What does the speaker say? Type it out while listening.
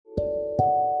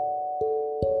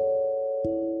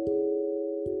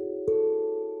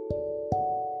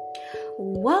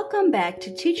Welcome back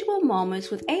to Teachable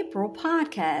Moments with April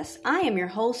podcast. I am your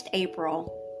host,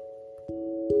 April.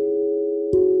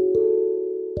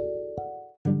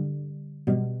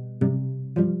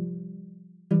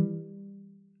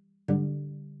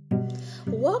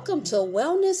 Welcome to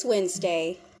Wellness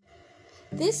Wednesday.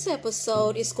 This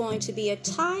episode is going to be a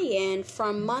tie-in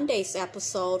from Monday's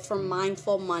episode from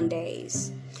Mindful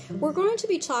Mondays. We're going to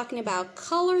be talking about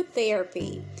color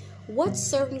therapy, what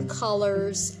certain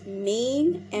colors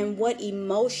mean, and what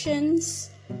emotions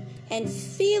and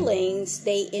feelings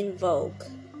they invoke.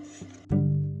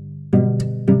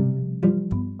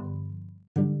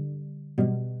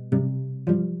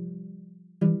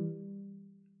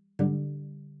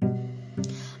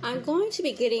 I'm going to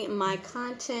be getting my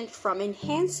content from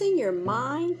Enhancing Your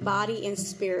Mind, Body, and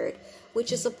Spirit,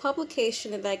 which is a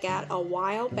publication that I got a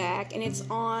while back, and it's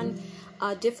on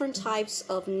different types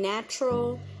of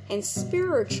natural and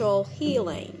spiritual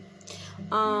healing.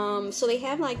 So they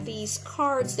have like these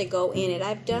cards that go in it.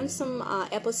 I've done some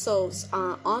episodes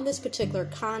on this particular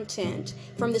content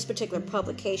from this particular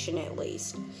publication at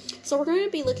least. So we're going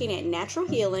to be looking at natural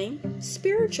healing,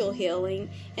 spiritual healing,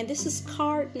 and this is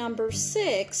card number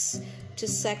 6 to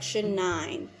section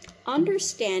 9,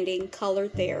 Understanding Color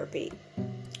Therapy.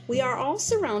 We are all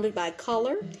surrounded by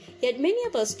color, yet many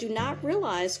of us do not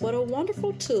realize what a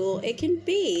wonderful tool it can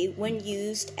be when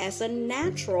used as a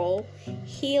natural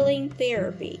healing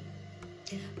therapy.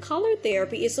 Color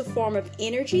therapy is a form of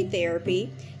energy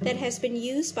therapy that has been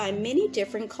used by many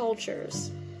different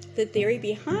cultures. The theory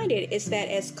behind it is that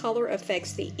as color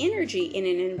affects the energy in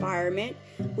an environment,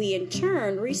 we in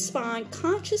turn respond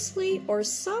consciously or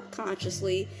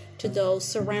subconsciously to those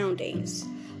surroundings.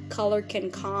 Color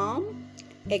can calm,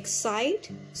 excite,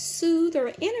 soothe,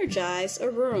 or energize a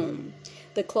room.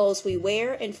 The clothes we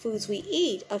wear and foods we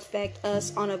eat affect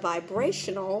us on a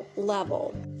vibrational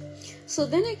level. So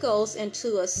then it goes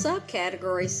into a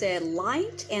subcategory said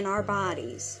light in our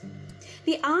bodies.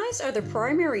 The eyes are the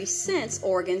primary sense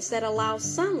organs that allow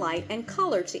sunlight and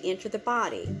color to enter the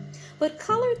body. But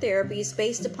color therapy is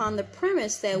based upon the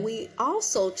premise that we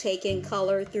also take in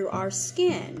color through our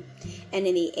skin and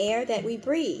in the air that we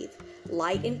breathe.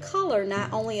 Light and color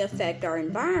not only affect our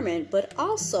environment, but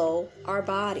also our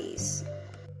bodies.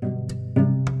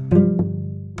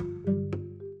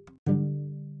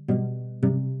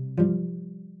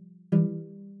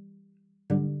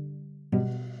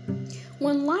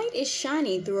 When light is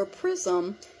shining through a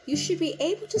prism, you should be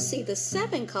able to see the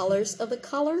 7 colors of the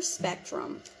color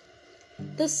spectrum.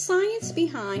 The science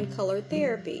behind color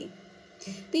therapy.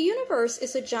 The universe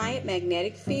is a giant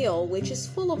magnetic field which is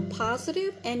full of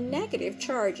positive and negative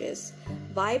charges,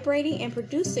 vibrating and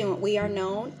producing what we are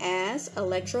known as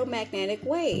electromagnetic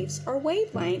waves or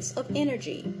wavelengths of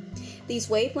energy. These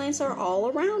wavelengths are all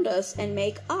around us and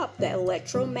make up the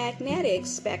electromagnetic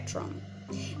spectrum.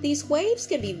 These waves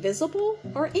can be visible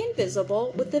or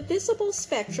invisible, with the visible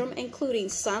spectrum including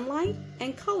sunlight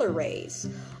and color rays,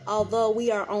 although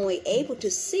we are only able to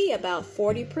see about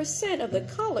 40% of the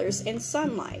colors in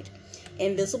sunlight.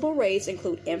 Invisible rays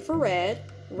include infrared,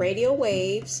 radio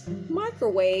waves,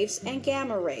 microwaves, and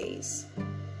gamma rays.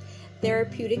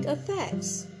 Therapeutic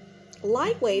effects.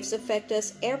 Light waves affect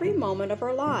us every moment of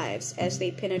our lives as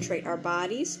they penetrate our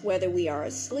bodies, whether we are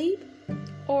asleep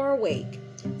or awake,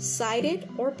 sighted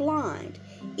or blind.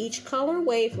 Each color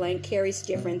wavelength carries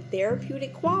different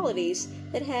therapeutic qualities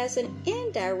that has an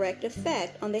indirect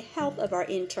effect on the health of our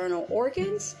internal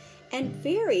organs and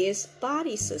various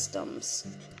body systems.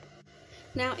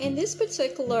 Now, in this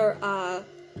particular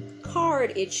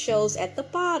card, it shows at the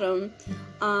bottom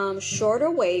shorter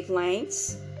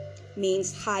wavelengths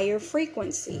means higher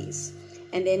frequencies.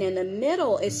 And then in the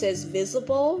middle, it says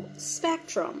visible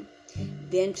spectrum.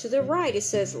 Then to the right, it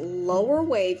says longer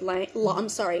wavelengths,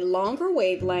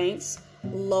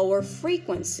 lower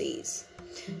frequencies.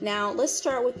 Now, let's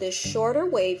start with the shorter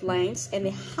wavelengths and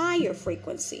the higher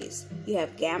frequencies. You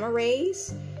have gamma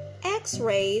rays,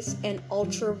 X-rays, and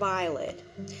ultraviolet.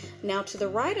 Now, to the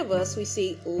right of us, we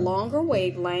see longer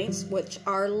wavelengths, which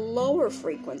are lower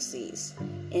frequencies,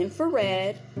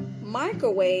 infrared,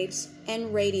 microwaves,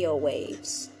 and radio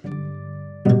waves.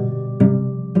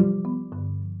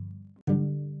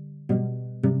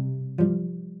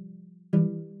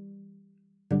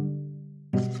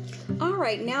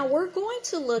 Alright, now we're going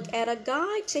to look at a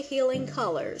guide to healing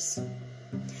colors.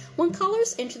 When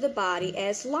colors enter the body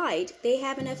as light, they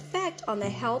have an effect on the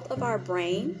health of our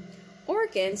brain,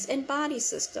 organs, and body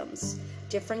systems.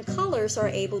 Different colors are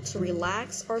able to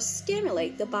relax or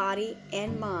stimulate the body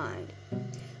and mind.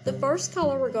 The first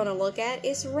color we're going to look at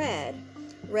is red.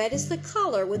 Red is the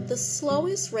color with the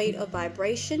slowest rate of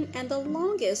vibration and the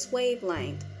longest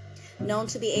wavelength. Known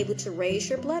to be able to raise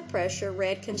your blood pressure,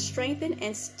 red can strengthen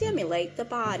and stimulate the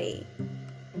body.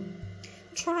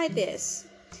 Try this.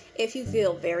 If you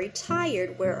feel very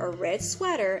tired, wear a red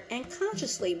sweater and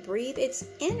consciously breathe its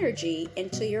energy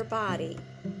into your body.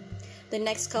 The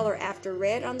next color after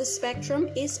red on the spectrum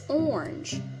is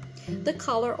orange. The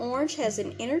color orange has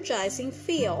an energizing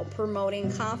feel,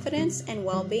 promoting confidence and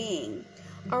well-being.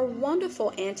 A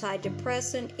wonderful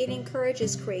antidepressant, it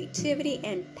encourages creativity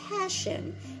and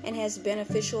passion and has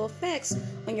beneficial effects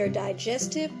on your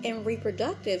digestive and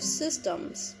reproductive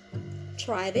systems.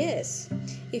 Try this.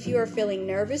 If you are feeling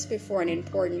nervous before an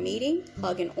important meeting,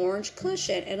 hug an orange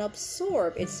cushion and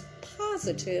absorb its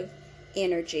positive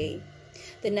energy.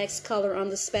 The next color on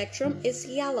the spectrum is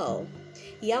yellow.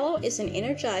 Yellow is an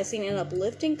energizing and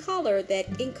uplifting color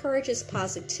that encourages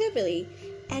positivity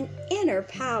and inner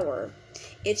power.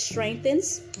 It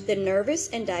strengthens the nervous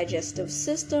and digestive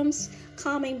systems,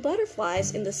 calming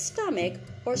butterflies in the stomach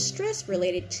or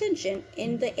stress-related tension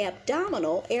in the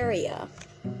abdominal area.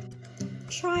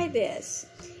 Try this.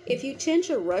 If you tend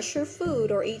to rush your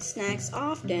food or eat snacks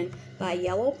often, buy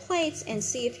yellow plates and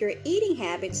see if your eating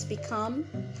habits become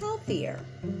healthier.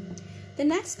 The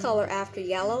next color after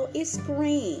yellow is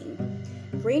green.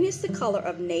 Green is the color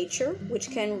of nature,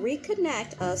 which can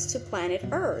reconnect us to planet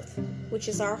Earth, which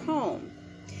is our home.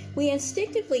 We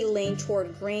instinctively lean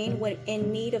toward green when in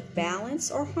need of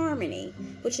balance or harmony,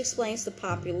 which explains the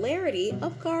popularity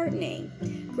of gardening.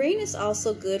 Green is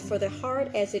also good for the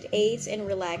heart as it aids in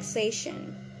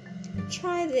relaxation.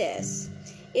 Try this.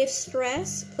 If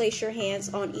stressed, place your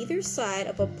hands on either side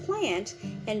of a plant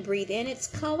and breathe in its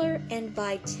color and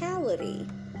vitality.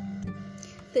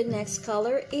 The next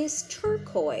color is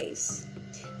turquoise.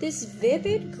 This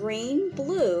vivid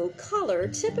green-blue color,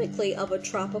 typically of a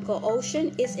tropical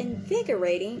ocean, is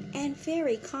invigorating and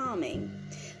very calming.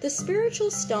 The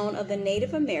spiritual stone of the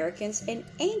Native Americans and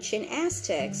ancient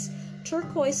Aztecs,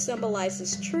 turquoise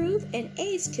symbolizes truth and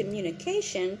aids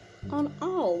communication on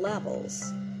all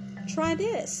levels. Try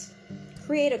this.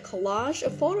 Create a collage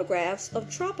of photographs of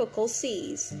tropical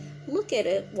seas. Look at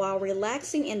it while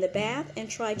relaxing in the bath and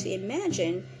try to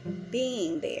imagine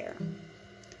being there.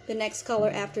 The next color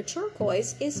after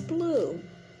turquoise is blue.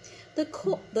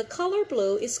 The color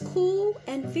blue is cool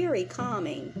and very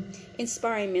calming,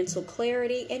 inspiring mental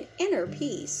clarity and inner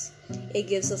peace. It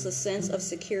gives us a sense of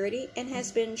security and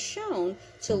has been shown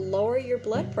to lower your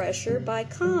blood pressure by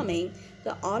calming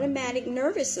the automatic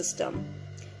nervous system.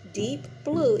 Deep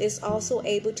blue is also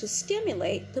able to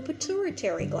stimulate the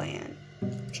pituitary gland.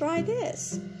 Try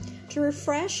this. To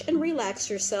refresh and relax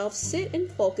yourself, sit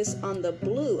and focus on the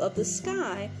blue of the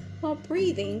sky while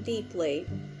breathing deeply.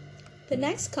 The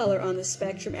next color on the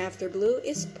spectrum after blue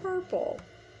is purple.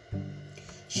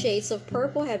 Shades of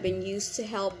purple have been used to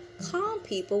help calm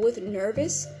people with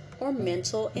nervous or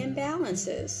mental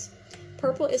imbalances.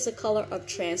 Purple is a color of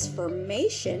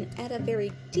transformation at a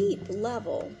very deep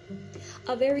level.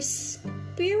 A very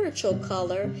spiritual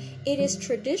color, it is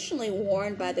traditionally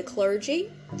worn by the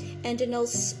clergy and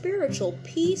denotes spiritual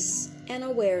peace and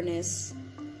awareness.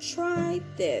 Try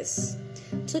this.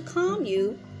 To calm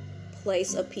you,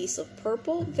 place a piece of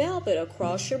purple velvet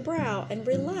across your brow and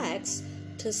relax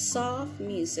to soft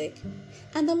music.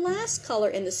 And the last color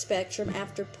in the spectrum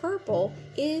after purple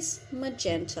is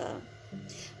magenta.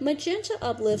 Magenta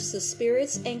uplifts the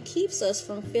spirits and keeps us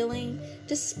from feeling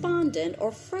despondent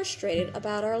or frustrated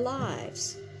about our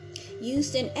lives.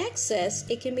 Used in excess,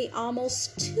 it can be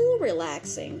almost too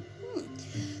relaxing.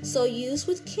 So use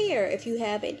with care if you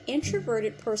have an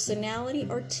introverted personality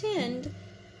or tend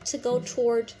to go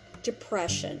toward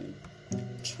depression.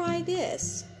 Try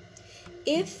this.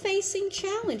 If facing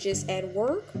challenges at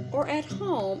work or at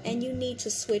home and you need to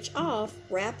switch off,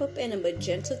 wrap up in a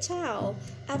magenta towel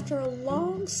after a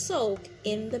long soak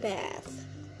in the bath.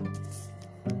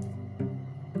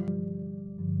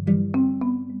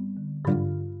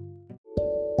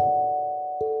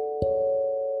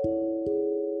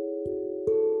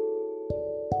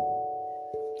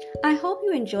 I hope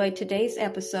you enjoyed today's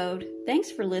episode.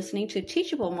 Thanks for listening to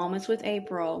Teachable Moments with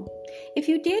April. If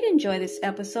you did enjoy this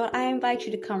episode, I invite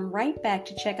you to come right back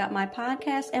to check out my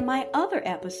podcast and my other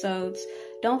episodes.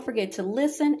 Don't forget to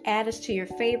listen, add us to your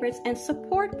favorites, and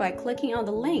support by clicking on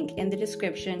the link in the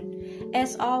description.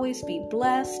 As always, be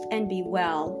blessed and be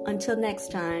well. Until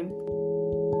next time.